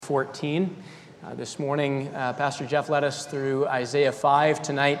14. This morning, Pastor Jeff led us through Isaiah 5.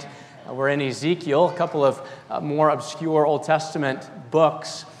 Tonight, we're in Ezekiel, a couple of more obscure Old Testament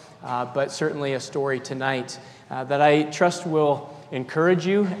books, but certainly a story tonight that I trust will encourage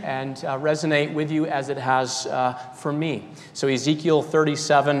you and resonate with you as it has for me. So Ezekiel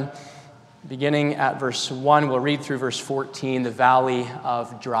 37, beginning at verse 1, we'll read through verse 14, the valley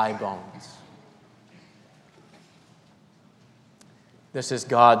of dry bones. This is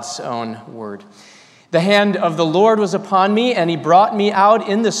God's own word. The hand of the Lord was upon me, and he brought me out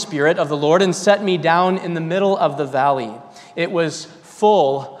in the spirit of the Lord and set me down in the middle of the valley. It was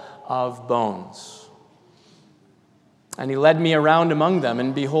full of bones. And he led me around among them,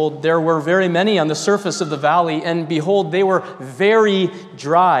 and behold, there were very many on the surface of the valley, and behold, they were very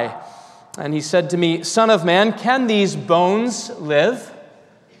dry. And he said to me, Son of man, can these bones live?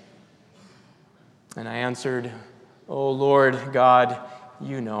 And I answered, O Lord God,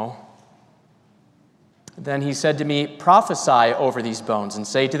 you know. Then he said to me, Prophesy over these bones, and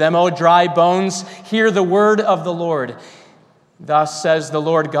say to them, O dry bones, hear the word of the Lord. Thus says the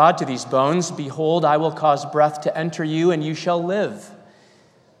Lord God to these bones, Behold, I will cause breath to enter you, and you shall live.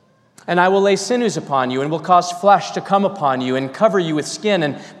 And I will lay sinews upon you, and will cause flesh to come upon you, and cover you with skin,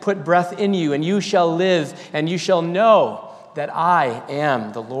 and put breath in you, and you shall live, and you shall know that I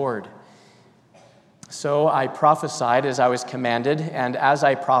am the Lord. So I prophesied as I was commanded, and as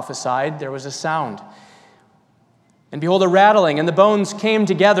I prophesied, there was a sound. And behold, a rattling, and the bones came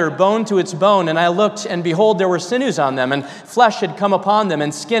together, bone to its bone. And I looked, and behold, there were sinews on them, and flesh had come upon them,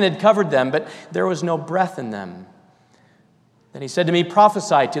 and skin had covered them, but there was no breath in them. Then he said to me,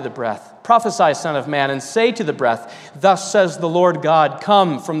 Prophesy to the breath. Prophesy, Son of man, and say to the breath, Thus says the Lord God,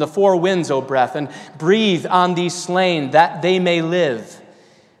 Come from the four winds, O breath, and breathe on these slain, that they may live.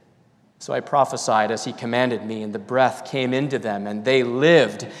 So I prophesied as he commanded me, and the breath came into them, and they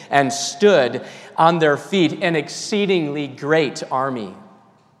lived and stood on their feet, an exceedingly great army.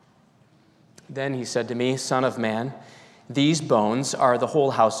 Then he said to me, Son of man, these bones are the whole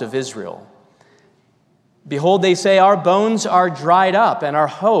house of Israel. Behold, they say, Our bones are dried up, and our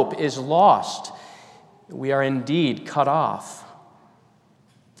hope is lost. We are indeed cut off.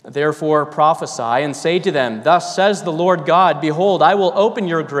 Therefore prophesy and say to them, Thus says the Lord God, Behold, I will open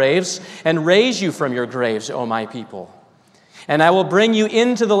your graves and raise you from your graves, O my people. And I will bring you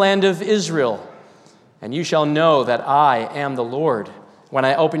into the land of Israel, and you shall know that I am the Lord, when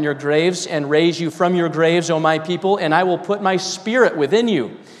I open your graves and raise you from your graves, O my people, and I will put my spirit within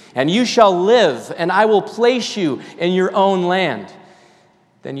you, and you shall live, and I will place you in your own land.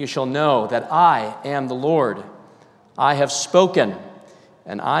 Then you shall know that I am the Lord. I have spoken,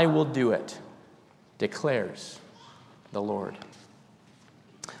 and I will do it, declares the Lord.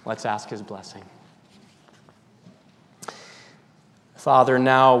 Let's ask his blessing. Father,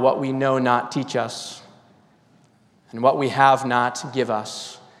 now what we know not, teach us, and what we have not, give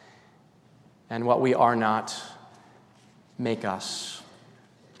us, and what we are not, make us.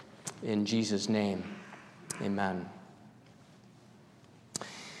 In Jesus' name, amen.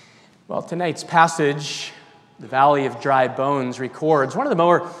 Well, tonight's passage, the Valley of Dry Bones, records one of the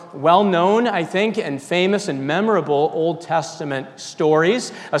more well-known, I think, and famous and memorable Old Testament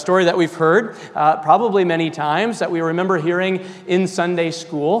stories, a story that we've heard probably many times, that we remember hearing in Sunday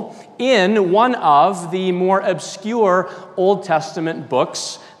school, in one of the more obscure Old Testament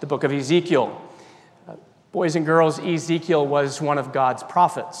books, the book of Ezekiel. Boys and girls, Ezekiel was one of God's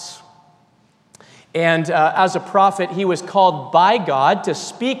prophets. And as a prophet, he was called by God to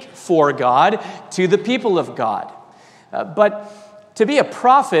speak for God to the people of God. But to be a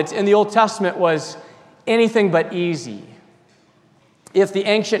prophet in the Old Testament was anything but easy. If the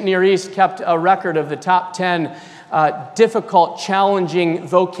ancient Near East kept a record of the top 10 difficult, challenging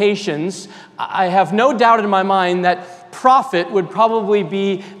vocations, I have no doubt in my mind that prophet would probably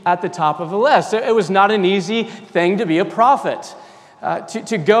be at the top of the list. It was not an easy thing to be a prophet.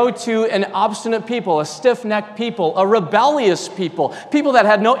 To go to an obstinate people, a stiff-necked people, a rebellious people, people that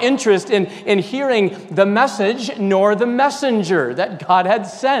had no interest in hearing the message nor the messenger that God had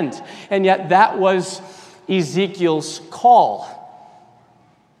sent. And yet that was Ezekiel's call.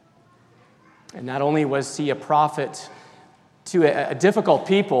 And not only was he a prophet to a difficult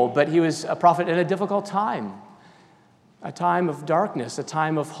people, but he was a prophet in a difficult time. A time of darkness, a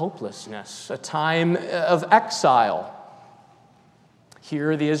time of hopelessness, a time of exile.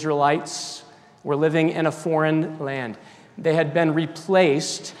 Here, the Israelites were living in a foreign land. They had been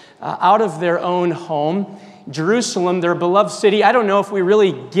replaced out of their own home. Jerusalem, their beloved city. I don't know if we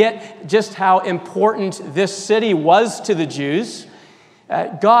really get just how important this city was to the Jews.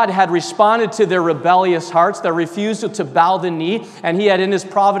 God had responded to their rebellious hearts, their refusal to bow the knee, and he had in his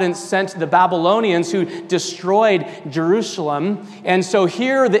providence sent the Babylonians who destroyed Jerusalem. And so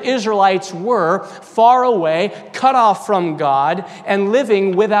here the Israelites were far away, cut off from God, and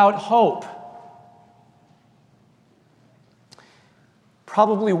living without hope.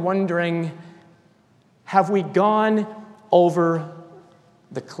 Probably wondering, have we gone over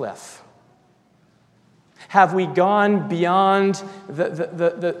the cliff? Have we gone beyond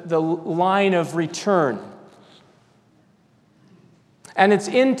the line of return? And it's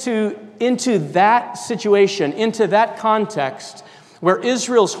into that situation, into that context, where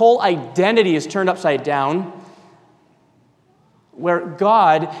Israel's whole identity is turned upside down, where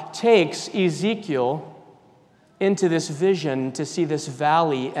God takes Ezekiel into this vision to see this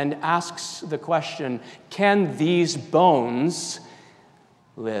valley and asks the question, can these bones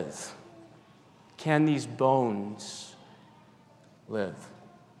live? Can these bones live?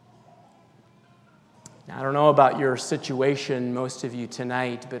 Now, I don't know about your situation, most of you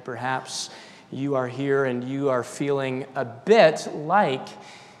tonight, but perhaps you are here and you are feeling a bit like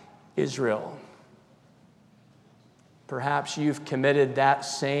Israel. Perhaps you've committed that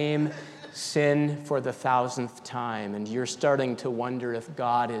same sin for the 1,000th time, and you're starting to wonder if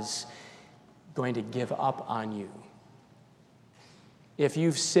God is going to give up on you. If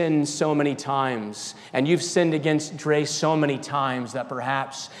you've sinned so many times, and you've sinned against grace so many times that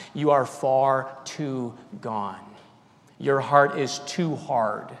perhaps you are far too gone. Your heart is too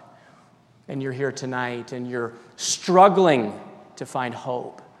hard, and you're here tonight, and you're struggling to find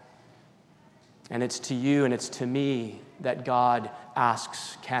hope. And it's to you and it's to me that God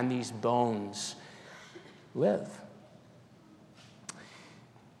asks, can these bones live?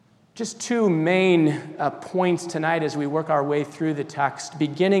 Just two main points tonight as we work our way through the text,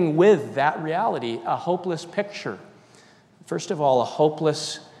 beginning with that reality, a hopeless picture. First of all, a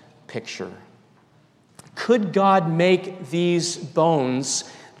hopeless picture. Could God make these bones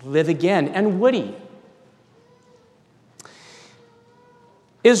live again? And would he?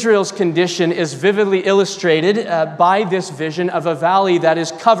 Israel's condition is vividly illustrated by this vision of a valley that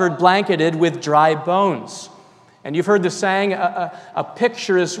is covered, blanketed with dry bones. And you've heard the saying, a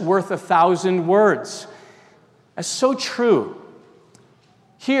picture is worth 1,000 words. That's so true.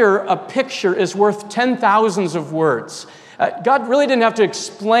 Here, a picture is worth 10,000s of words. God really didn't have to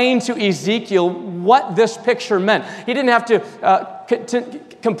explain to Ezekiel what this picture meant. He didn't have to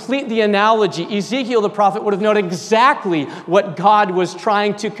complete the analogy. Ezekiel the prophet would have known exactly what God was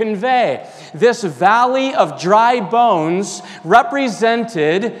trying to convey. This valley of dry bones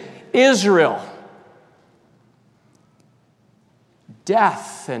represented Israel.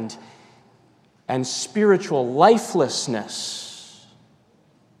 Death and spiritual lifelessness.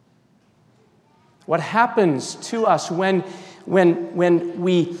 What happens to us when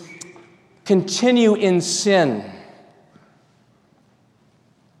we continue in sin?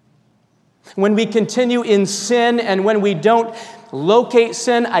 When we continue in sin and when we don't locate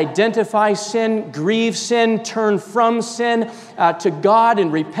sin, identify sin, grieve sin, turn from sin to God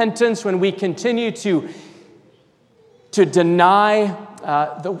in repentance, when we continue to deny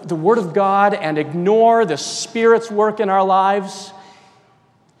the Word of God and ignore the Spirit's work in our lives,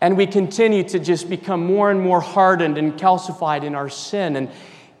 and we continue to just become more and more hardened and calcified in our sin, and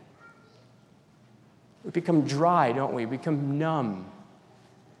we become dry, don't we? We become numb.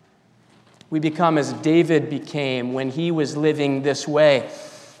 We become as David became when he was living this way.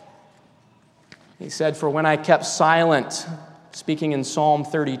 He said, "For when I kept silent," speaking in Psalm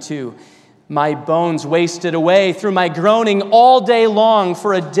 32, "my bones wasted away through my groaning all day long.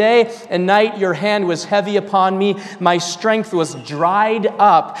 For a day and night your hand was heavy upon me. My strength was dried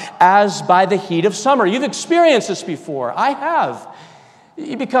up as by the heat of summer." You've experienced this before. I have.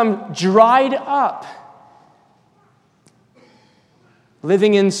 You become dried up.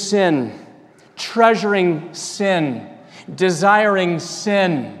 Living in sin, treasuring sin, desiring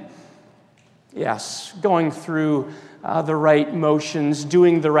sin. Yes, going through the right motions,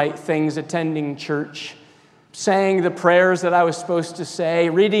 doing the right things, attending church, saying the prayers that I was supposed to say,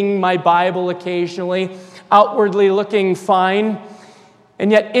 reading my Bible occasionally, outwardly looking fine,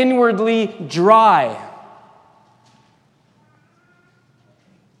 and yet inwardly dry.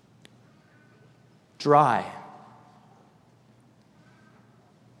 Dry.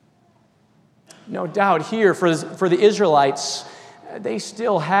 No doubt here for the Israelites, they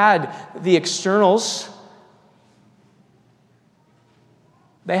still had the externals.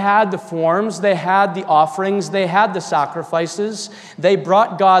 They had the forms, they had the offerings, they had the sacrifices. They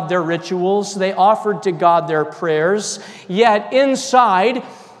brought God their rituals, they offered to God their prayers. Yet inside,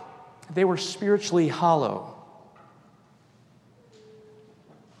 they were spiritually hollow.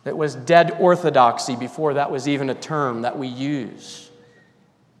 It was dead orthodoxy before that was even a term that we use.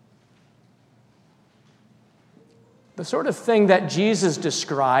 The sort of thing that Jesus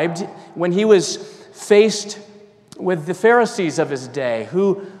described when he was faced with the Pharisees of his day,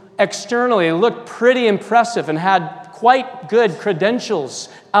 who externally looked pretty impressive and had quite good credentials,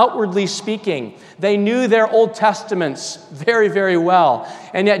 outwardly speaking. They knew their Old Testaments very, very well.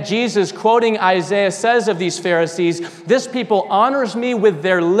 And yet Jesus, quoting Isaiah, says of these Pharisees, "This people honors me with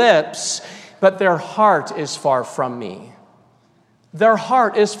their lips, but their heart is far from me." Their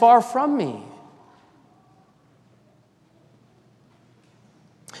heart is far from me.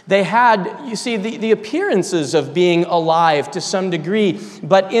 They had, you see, the appearances of being alive to some degree,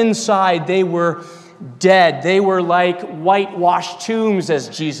 but inside they were dead. They were like whitewashed tombs, as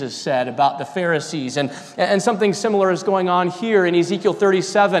Jesus said about the Pharisees. And something similar is going on here in Ezekiel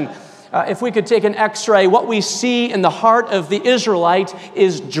 37. If we could take an x-ray, what we see in the heart of the Israelite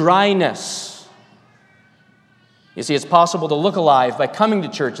is dryness. You see, it's possible to look alive by coming to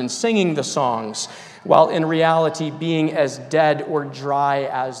church and singing the songs, while in reality being as dead or dry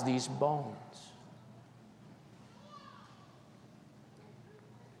as these bones.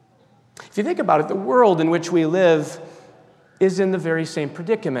 If you think about it, the world in which we live is in the very same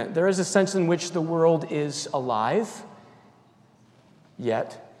predicament. There is a sense in which the world is alive,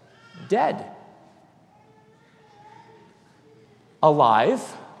 yet dead.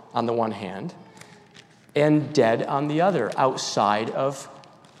 Alive on the one hand, and dead on the other, outside of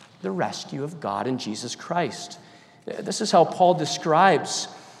the rescue of God in Jesus Christ. This is how Paul describes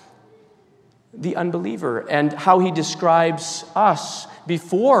the unbeliever and how he describes us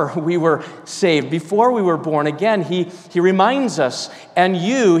before we were saved, before we were born again. He reminds us, and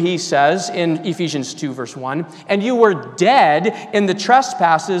you, he says in Ephesians 2, verse 1, and you were dead in the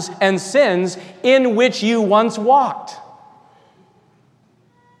trespasses and sins in which you once walked.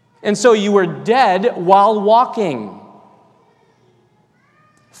 And so you were dead while walking,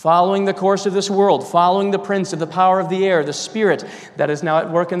 following the course of this world, following the prince of the power of the air, the spirit that is now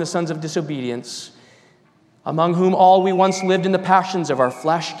at work in the sons of disobedience, among whom all we once lived in the passions of our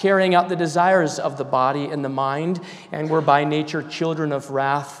flesh, carrying out the desires of the body and the mind, and were by nature children of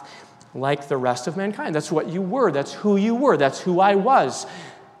wrath like the rest of mankind. That's what you were. That's who you were. That's who I was.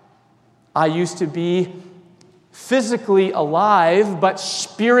 I used to be physically alive, but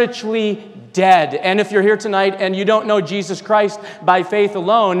spiritually dead. And if you're here tonight and you don't know Jesus Christ by faith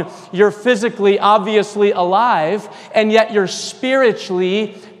alone, you're physically, obviously alive, and yet you're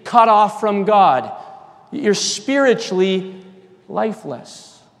spiritually cut off from God. You're spiritually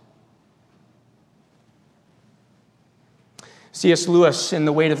lifeless. C.S. Lewis, in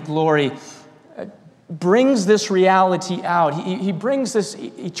The Weight of Glory, brings this reality out. He brings this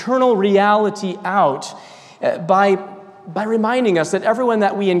eternal reality out by reminding us that everyone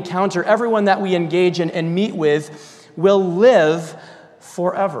that we encounter, everyone that we engage in and meet with will live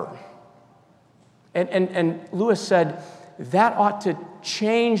forever. And Lewis said that ought to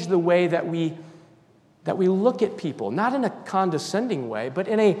change the way that we look at people, not in a condescending way, but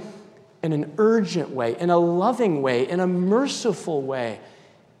in an urgent way, in a loving way, in a merciful way.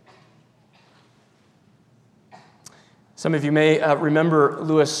 Some of you may remember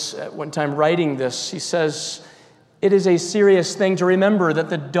Lewis at one time writing this. He says, "It is a serious thing to remember that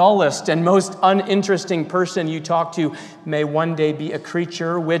the dullest and most uninteresting person you talk to may one day be a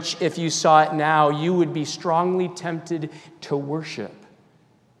creature which, if you saw it now, you would be strongly tempted to worship.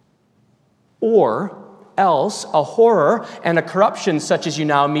 Or else a horror and a corruption such as you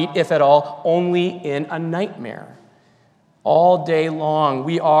now meet, if at all, only in a nightmare. All day long,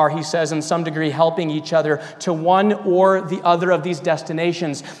 we are, he says, in some degree helping each other to one or the other of these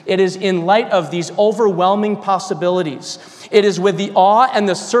destinations. It is in light of these overwhelming possibilities. It is with the awe and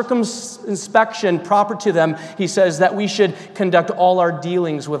the circumspection proper to them, he says, that we should conduct all our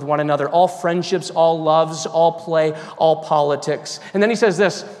dealings with one another, all friendships, all loves, all play, all politics." And then he says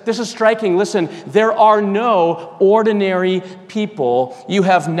this is striking. Listen, there are no ordinary people. You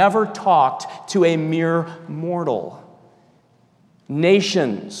have never talked to a mere mortal.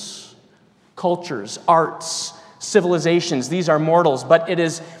 Nations, cultures, arts, civilizations, these are mortals, but it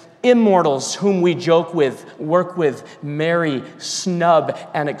is immortals whom we joke with, work with, marry, snub,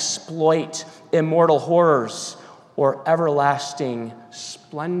 and exploit, immortal horrors or everlasting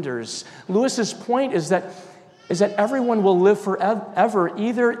splendors. Lewis's point is that everyone will live forever,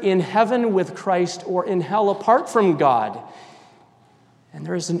 either in heaven with Christ or in hell apart from God. And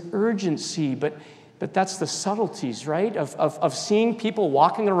there is an urgency, but that's the subtleties, right? Of seeing people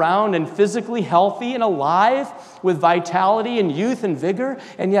walking around and physically healthy and alive with vitality and youth and vigor,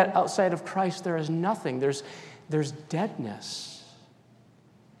 and yet outside of Christ there is nothing. There's deadness.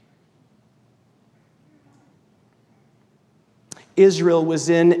 Israel was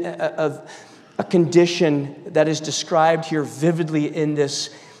in a condition that is described here vividly in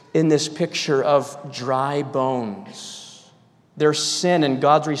this picture of dry bones. Their sin and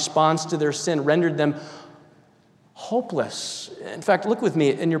God's response to their sin rendered them hopeless. In fact, look with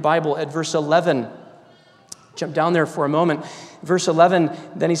me in your Bible at verse 11. Jump down there for a moment. Verse 11,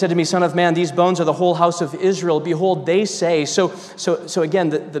 then he said to me, Son of man, these bones are the whole house of Israel. Behold, they say. So again,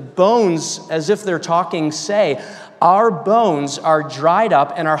 the bones, as if they're talking, say, our bones are dried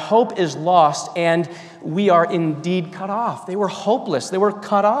up and our hope is lost and we are indeed cut off. They were hopeless. They were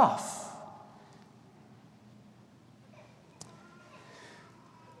cut off.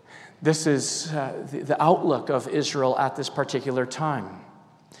 This is the outlook of Israel at this particular time.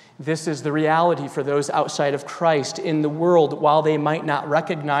 This is the reality for those outside of Christ in the world. While they might not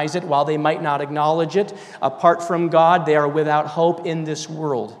recognize it, while they might not acknowledge it, apart from God, they are without hope in this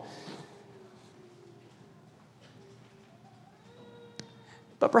world.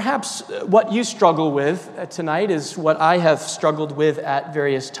 But perhaps what you struggle with tonight is what I have struggled with at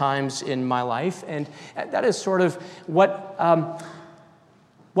various times in my life, and that is sort of what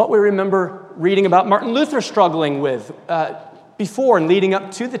we remember reading about Martin Luther struggling with before and leading up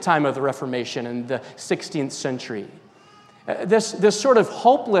to the time of the Reformation in the 16th century. This sort of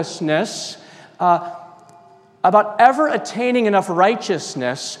hopelessness about ever attaining enough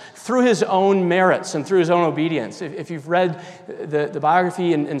righteousness through his own merits and through his own obedience. If you've read the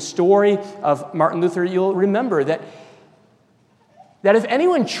biography and story of Martin Luther, you'll remember that if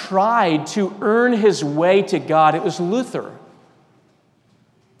anyone tried to earn his way to God, it was Luther.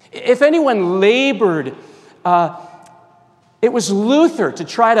 If anyone labored, it was Luther to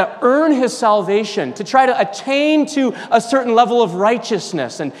try to earn his salvation, to try to attain to a certain level of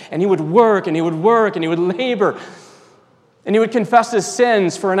righteousness. And he would work, and he would work, and he would labor. And he would confess his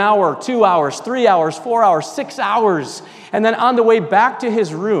sins for an hour, 2 hours, 3 hours, 4 hours, 6 hours. And then on the way back to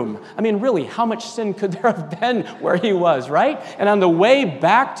his room, I mean, really, how much sin could there have been where he was, right? And on the way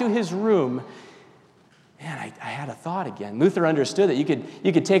back to his room, man, I had a thought again. Luther understood that you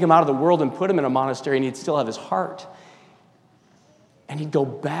could take him out of the world and put him in a monastery and he'd still have his heart. And he'd go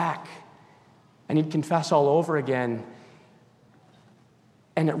back and he'd confess all over again.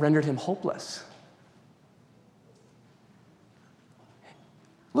 And it rendered him hopeless.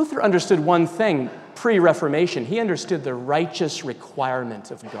 Luther understood one thing pre-Reformation. He understood the righteous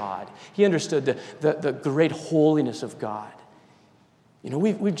requirement of God. He understood the great holiness of God. You know,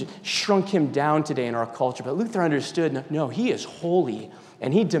 we've just shrunk him down today in our culture, but Luther understood, no, he is holy,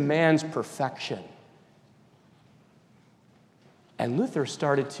 and he demands perfection. And Luther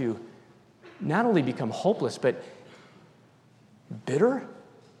started to not only become hopeless, but bitter,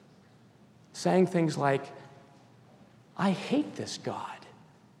 saying things like, I hate this God.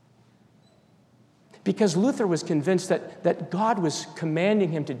 Because Luther was convinced that God was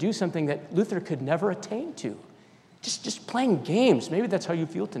commanding him to do something that Luther could never attain to. Just playing games. Maybe that's how you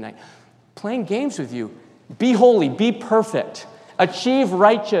feel tonight. Playing games with you. Be holy, be perfect, achieve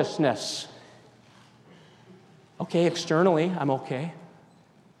righteousness. Okay, externally, I'm okay.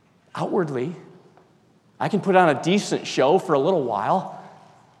 Outwardly, I can put on a decent show for a little while,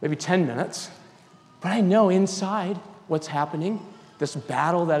 maybe 10 minutes, but I know inside what's happening, this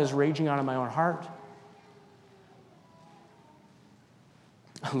battle that is raging on in my own heart.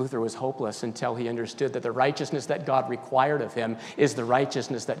 Luther was hopeless until he understood that the righteousness that God required of him is the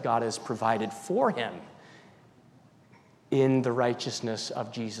righteousness that God has provided for him in the righteousness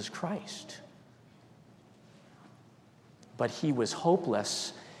of Jesus Christ. But he was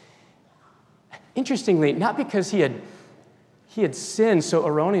hopeless. Interestingly, not because he had sinned so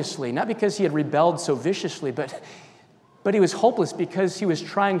erroneously, not because he had rebelled so viciously, but he was hopeless because he was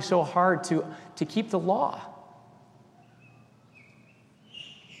trying so hard to keep the law.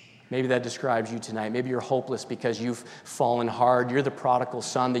 Maybe that describes you tonight. Maybe you're hopeless because you've fallen hard. You're the prodigal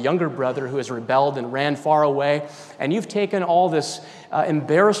son, the younger brother who has rebelled and ran far away, and you've taken all this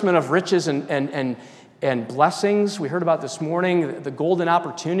embarrassment of riches and blessings. We heard about this morning, the golden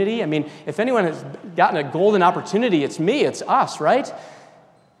opportunity. I mean, if anyone has gotten a golden opportunity, it's me, it's us, right?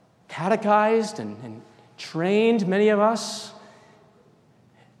 Catechized and trained, many of us.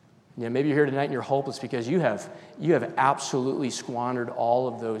 Yeah, maybe you're here tonight and you're hopeless because you have absolutely squandered all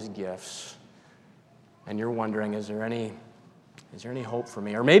of those gifts. And you're wondering, is there any hope for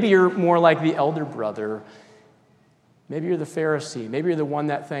me? Or maybe you're more like the elder brother. Maybe you're the Pharisee. Maybe you're the one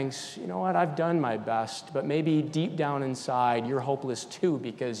that thinks, you know what, I've done my best. But maybe deep down inside, you're hopeless too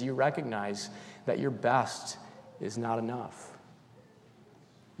because you recognize that your best is not enough.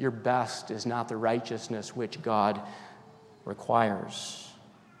 Your best is not the righteousness which God requires.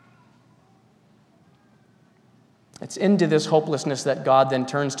 It's into this hopelessness that God then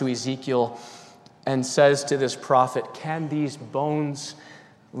turns to Ezekiel and says to this prophet, "Can these bones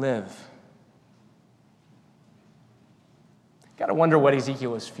live?" Got to wonder what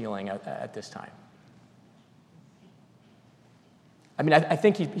Ezekiel was feeling at this time. I mean, I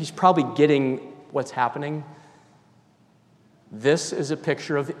think he's probably getting what's happening. This is a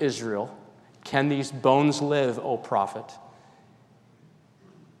picture of Israel. Can these bones live, O prophet?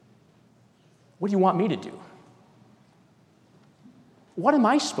 What do you want me to do? What am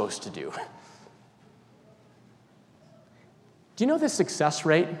I supposed to do? Do you know the success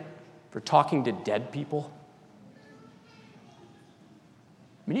rate for talking to dead people?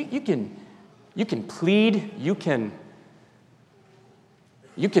 I mean, you can plead, you can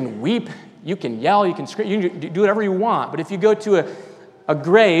weep, you can yell, you can scream, you can do whatever you want. But if you go to a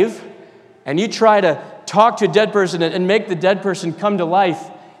grave and you try to talk to a dead person and make the dead person come to life,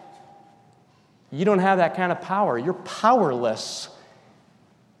 you don't have that kind of power. You're powerless.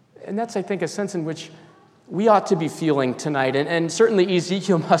 And that's, I think, a sense in which we ought to be feeling tonight. And certainly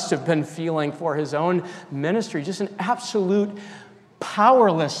Ezekiel must have been feeling for his own ministry, just an absolute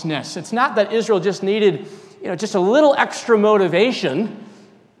powerlessness. It's not that Israel just needed, just a little extra motivation,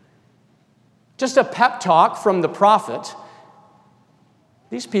 just a pep talk from the prophet.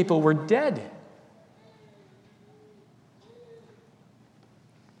 These people were dead.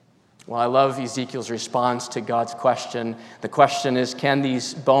 Well, I love Ezekiel's response to God's question. The question is, can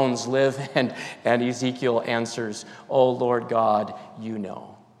these bones live? And Ezekiel answers, "O Lord God, you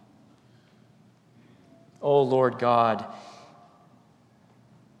know." O Lord God,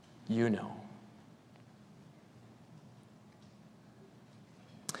 you know.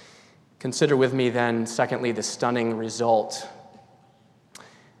 Consider with me then, secondly, the stunning result.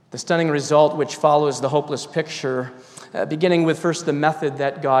 The stunning result which follows the hopeless picture, beginning with first the method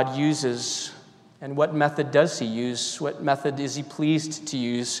that God uses. And what method does he use? What method is he pleased to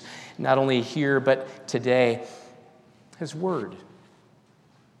use, not only here but today? His word.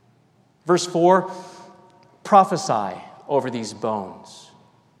 Verse 4, prophesy over these bones.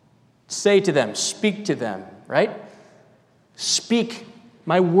 Say to them, speak to them, right? Speak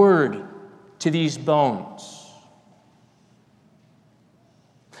my word to these bones.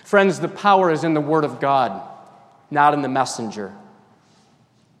 Friends, the power is in the word of God, not in the messenger.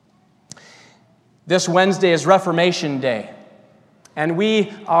 This Wednesday is Reformation Day, and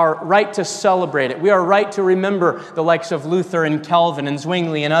we are right to celebrate it. We are right to remember the likes of Luther and Calvin and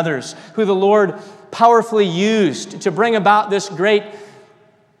Zwingli and others who the Lord powerfully used to bring about this great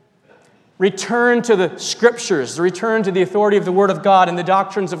return to the Scriptures, the return to the authority of the Word of God and the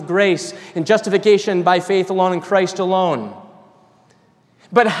doctrines of grace and justification by faith alone in Christ alone.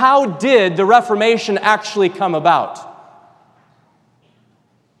 But how did the Reformation actually come about?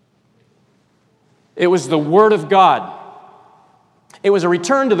 It was the Word of God. It was a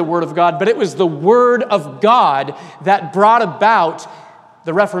return to the Word of God, but it was the Word of God that brought about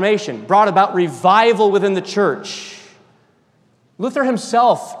the Reformation, brought about revival within the church. Luther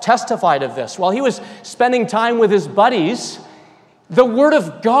himself testified of this. While he was spending time with his buddies, the Word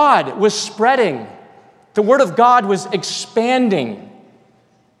of God was spreading. The Word of God was expanding.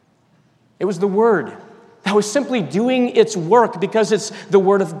 It was the Word that was simply doing its work because it's the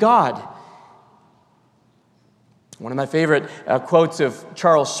Word of God. One of my favorite quotes of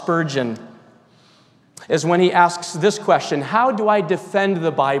Charles Spurgeon is when he asks this question: how do I defend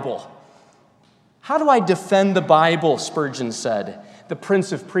the Bible? How do I defend the Bible, Spurgeon said, the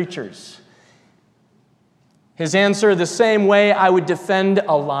Prince of Preachers? His answer, the same way I would defend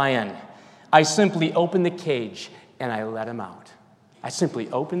a lion. I simply open the cage and I let him out. I simply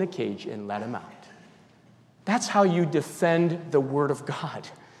open the cage and let him out. That's how you defend the Word of God.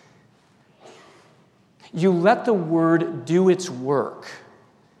 You let the Word do its work.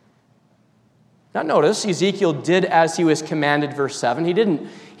 Now notice, Ezekiel did as he was commanded, verse 7. He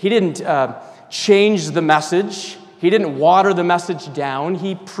didn't change the message. He didn't water the message down.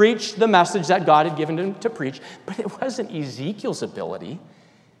 He preached the message that God had given him to preach, but it wasn't Ezekiel's ability.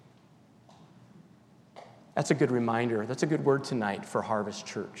 That's a good reminder. That's a good word tonight for Harvest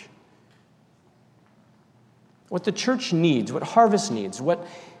Church. What the church needs, what Harvest needs, what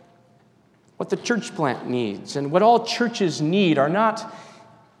the church plant needs, and what all churches need are not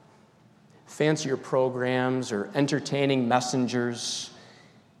fancier programs or entertaining messengers,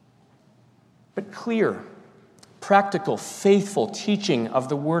 but clear, practical, faithful teaching of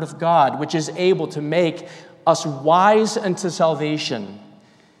the Word of God, which is able to make us wise unto salvation.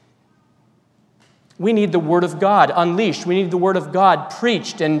 We need the Word of God unleashed. We need the Word of God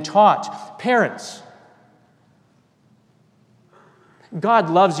preached and taught. Parents, God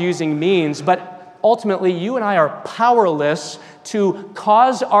loves using means, but ultimately you and I are powerless to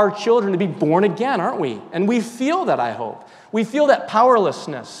cause our children to be born again, aren't we? And we feel that, I hope. We feel that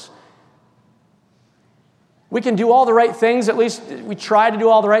powerlessness. We can do all the right things, at least we try to do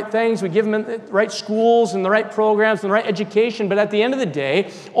all the right things. We give them the right schools and the right programs and the right education, but at the end of the day,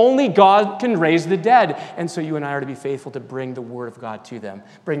 only God can raise the dead. And so you and I are to be faithful to bring the Word of God to them,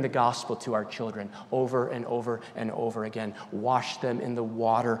 bring the gospel to our children over and over and over again, wash them in the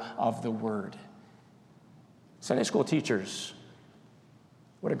water of the Word. Sunday school teachers,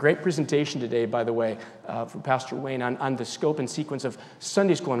 what a great presentation today, by the way, from Pastor Wayne on the scope and sequence of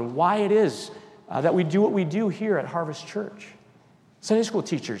Sunday school and why it is that we do what we do here at Harvest Church. Sunday school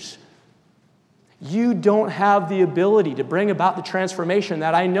teachers, you don't have the ability to bring about the transformation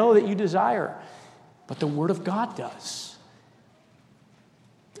that I know that you desire, but the Word of God does.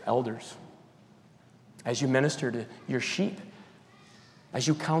 Elders, as you minister to your sheep, as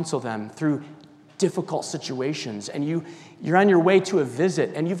you counsel them through difficult situations, and you're on your way to a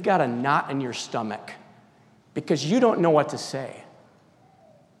visit, and you've got a knot in your stomach because you don't know what to say.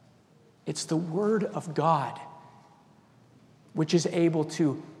 It's the Word of God which is able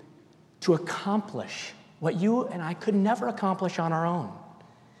to accomplish what you and I could never accomplish on our own.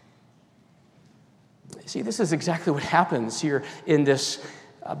 See, this is exactly what happens here in this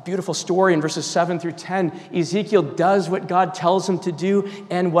beautiful story in verses 7 through 10. Ezekiel does what God tells him to do,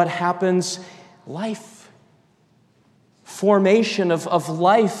 and what happens? Life. Formation of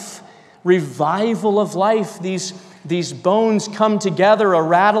life. Revival of life. These bones come together, a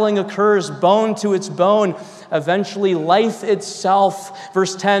rattling occurs, bone to its bone, eventually life itself.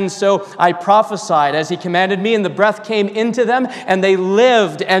 Verse 10, so I prophesied as he commanded me, and the breath came into them, and they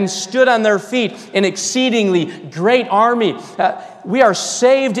lived and stood on their feet, an exceedingly great army. We are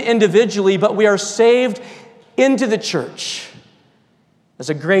saved individually, but we are saved into the church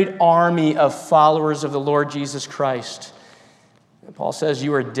as a great army of followers of the Lord Jesus Christ. And Paul says,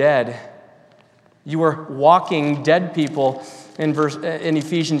 you are dead. You were walking dead people in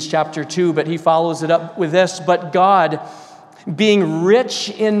Ephesians chapter 2, but he follows it up with this, but God, being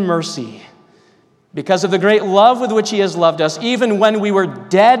rich in mercy, because of the great love with which he has loved us, even when we were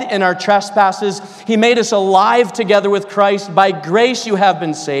dead in our trespasses, he made us alive together with Christ. By grace you have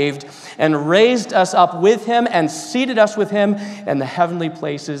been saved, and raised us up with him, and seated us with him in the heavenly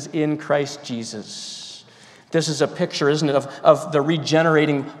places in Christ Jesus. This is a picture, isn't it, of the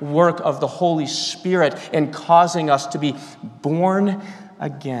regenerating work of the Holy Spirit in causing us to be born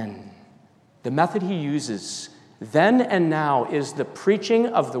again. The method he uses then and now is the preaching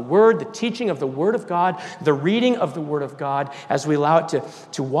of the Word, the teaching of the Word of God, the reading of the Word of God as we allow it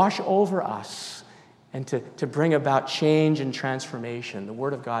to wash over us and to bring about change and transformation. The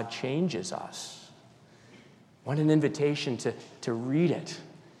Word of God changes us. What an invitation to read it.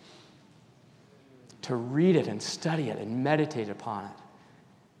 To read it and study it and meditate upon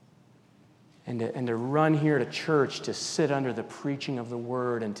it. And to run here to church to sit under the preaching of the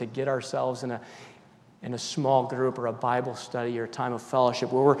Word and to get ourselves in a small group or a Bible study or a time of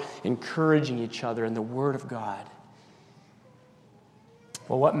fellowship where we're encouraging each other in the Word of God.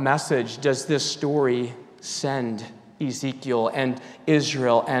 Well, what message does this story send Ezekiel and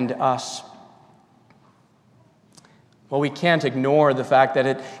Israel and us? Well, we can't ignore the fact that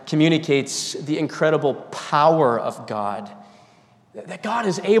it communicates the incredible power of God. That God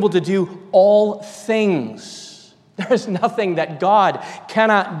is able to do all things. There is nothing that God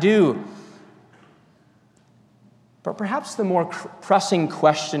cannot do. But perhaps the more pressing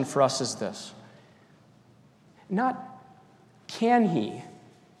question for us is this. Not, can he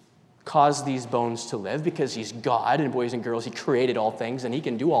cause these bones to live? Because he's God, and boys and girls, he created all things, and he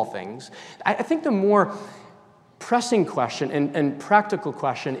can do all things. I think the more pressing question and practical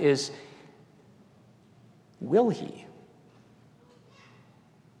question is, will he?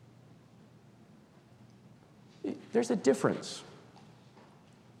 There's a difference.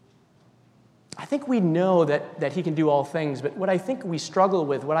 I think we know that he can do all things, but what I think we struggle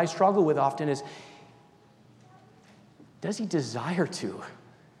with, what I struggle with often is, does he desire to?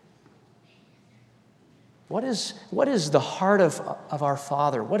 What is the heart of our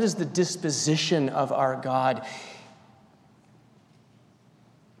Father? What is the disposition of our God?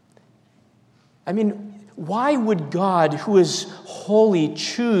 I mean, why would God, who is holy,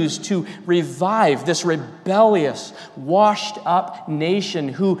 choose to revive this rebellious, washed-up nation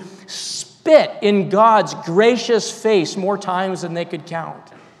who spit in God's gracious face more times than they could count?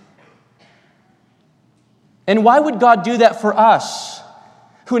 And why would God do that for us,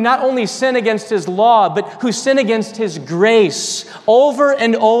 who not only sin against his law, but who sin against his grace over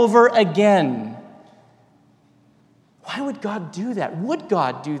and over again? Why would God do that? Would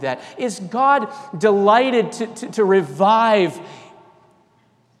God do that? Is God delighted to revive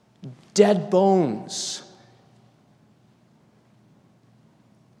dead bones?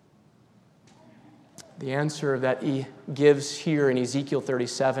 The answer that he gives here in Ezekiel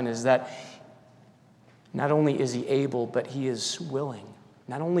 37 is that not only is he able, but he is willing.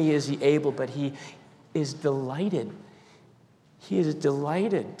 Not only is he able, but he is delighted. He is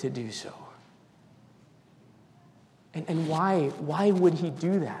delighted to do so. And why would he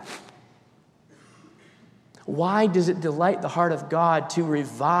do that? Why does it delight the heart of God to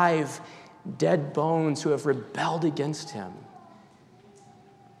revive dead bones who have rebelled against him?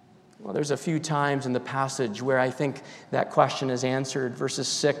 Well, there's a few times in the passage where I think that question is answered, verses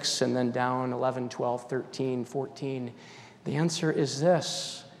 6 and then down 11, 12, 13, 14. The answer is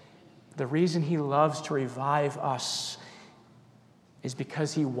this: the reason he loves to revive us is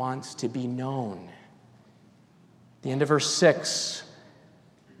because he wants to be known. The end of verse 6,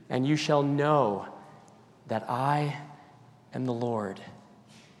 and you shall know that I am the Lord.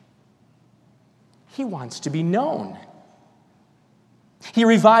 He wants to be known. He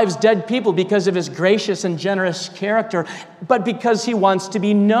revives dead people because of his gracious and generous character, but because he wants to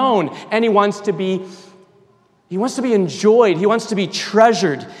be known, and he wants to be enjoyed. He wants to be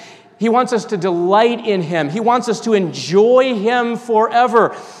treasured. He wants us to delight in him. He wants us to enjoy him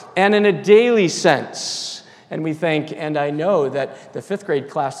forever and in a daily sense. And we think, and I know that the 5th grade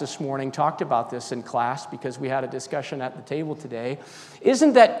class this morning talked about this in class because we had a discussion at the table today.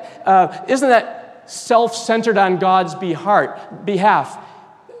 Isn't that self-centered on God's behalf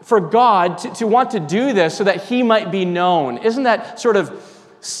for God to want to do this so that he might be known? Isn't that sort of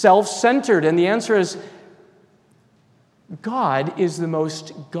self-centered? And the answer is, God is the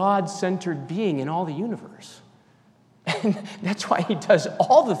most God-centered being in all the universe. And that's why he does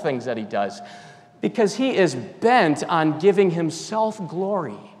all the things that he does, because he is bent on giving himself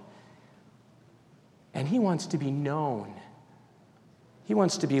glory. And he wants to be known. He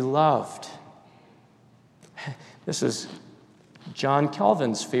wants to be loved. This is John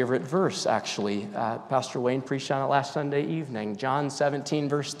Calvin's favorite verse, actually. Pastor Wayne preached on it last Sunday evening. John 17,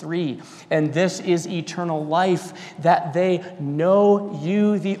 verse 3. And this is eternal life, that they know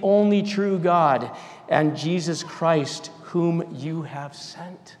you, the only true God, and Jesus Christ, whom you have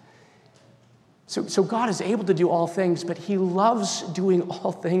sent. So God is able to do all things, but he loves doing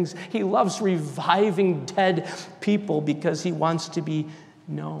all things. He loves reviving dead people because he wants to be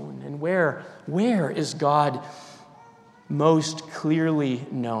known. And where is God most clearly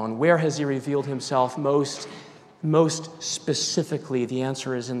known? Where has he revealed himself most specifically? The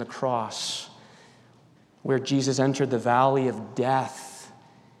answer is in the cross, where Jesus entered the valley of death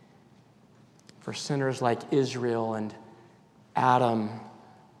for sinners like Israel and Adam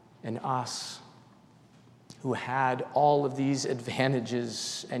and us, who had all of these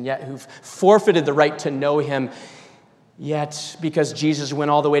advantages and yet who've forfeited the right to know him. Yet, because Jesus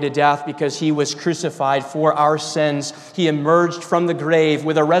went all the way to death, because he was crucified for our sins, he emerged from the grave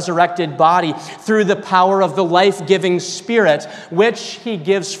with a resurrected body through the power of the life-giving Spirit, which he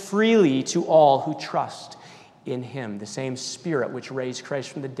gives freely to all who trust in him. The same Spirit which raised Christ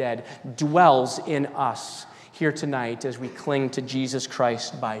from the dead dwells in us here tonight as we cling to Jesus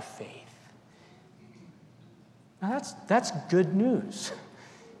Christ by faith. Now that's good news.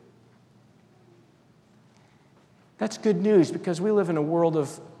 That's good news because we live in a world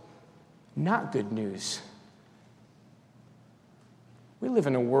of not good news. We live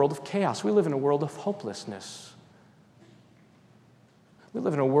in a world of chaos. We live in a world of hopelessness. We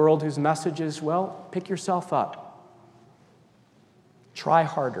live in a world whose message is, well, pick yourself up. Try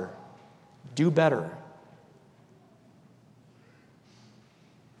harder. Do better.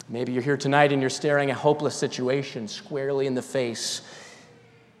 Maybe you're here tonight and you're staring a hopeless situation squarely in the face.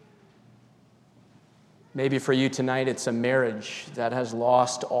 Maybe for you tonight, it's a marriage that has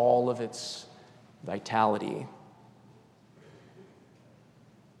lost all of its vitality.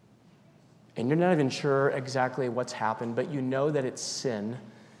 And you're not even sure exactly what's happened, but you know that it's sin.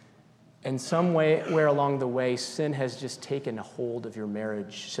 And somewhere along the way, sin has just taken a hold of your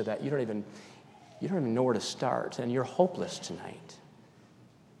marriage so that you don't even know where to start, and you're hopeless tonight.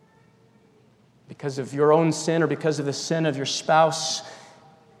 Because of your own sin or because of the sin of your spouse,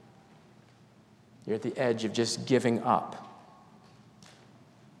 you're at the edge of just giving up.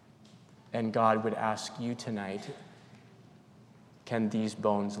 And God would ask you tonight, can these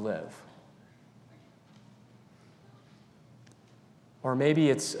bones live? Or maybe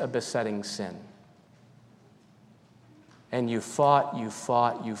it's a besetting sin. And you fought,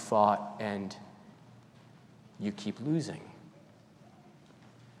 and you keep losing.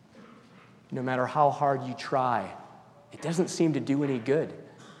 No matter how hard you try, It doesn't seem to do any good.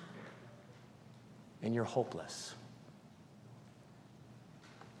 And you're hopeless.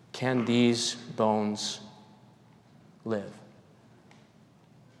 Can these bones live?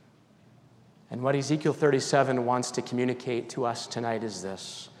 And what Ezekiel 37 wants to communicate to us tonight is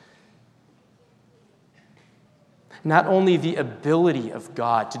this. Not only the ability of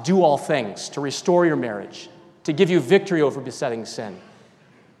God to do all things, to restore your marriage, to give you victory over besetting sin,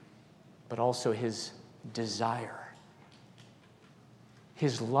 but also his desire,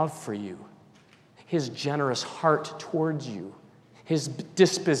 his love for you, his generous heart towards you, his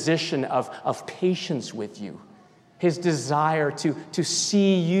disposition of patience with you, his desire to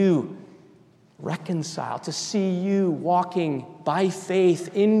see you reconciled, to see you walking by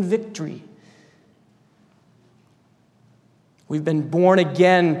faith in victory. We've been born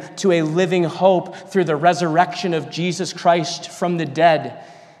again to a living hope through the resurrection of Jesus Christ from the dead.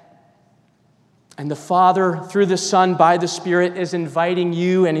 And the Father, through the Son, by the Spirit, is inviting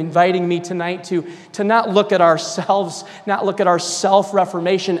you and inviting me tonight to not look at ourselves, not look at our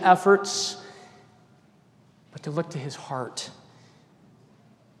self-reformation efforts, but to look to his heart,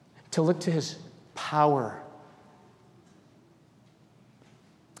 to look to his power.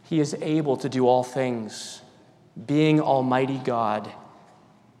 He is able to do all things, being Almighty God,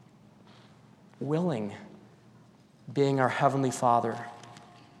 willing, being our Heavenly Father.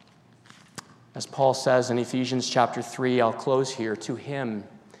 As Paul says in Ephesians chapter 3, I'll close here, to him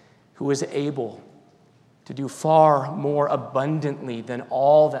who is able to do far more abundantly than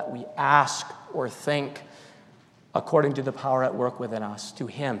all that we ask or think, according to the power at work within us. To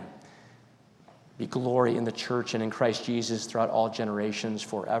him be glory in the church and in Christ Jesus throughout all generations,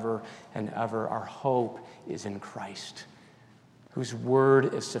 forever and ever. Our hope is in Christ, whose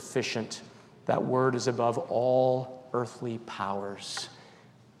word is sufficient. That word is above all earthly powers.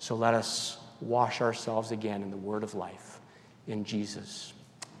 So let us wash ourselves again in the word of life. In Jesus,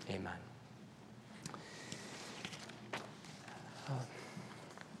 amen.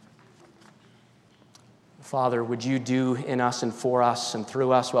 Father, would you do in us and for us and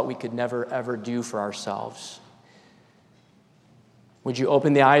through us what we could never, ever do for ourselves? Would you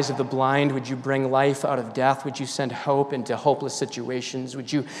open the eyes of the blind? Would you bring life out of death? Would you send hope into hopeless situations?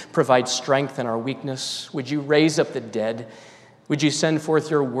 Would you provide strength in our weakness? Would you raise up the dead? Would you send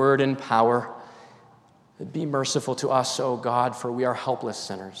forth your word in power? Be merciful to us, O God, for we are helpless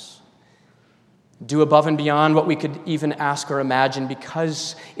sinners. Do above and beyond what we could even ask or imagine,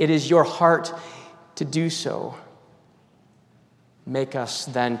 because it is your heart to do so. Make us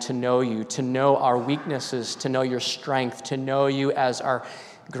then to know you, to know our weaknesses, to know your strength, to know you as our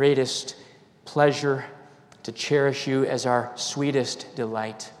greatest pleasure, to cherish you as our sweetest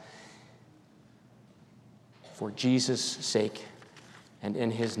delight. For Jesus' sake and in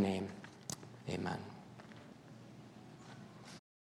his name, amen.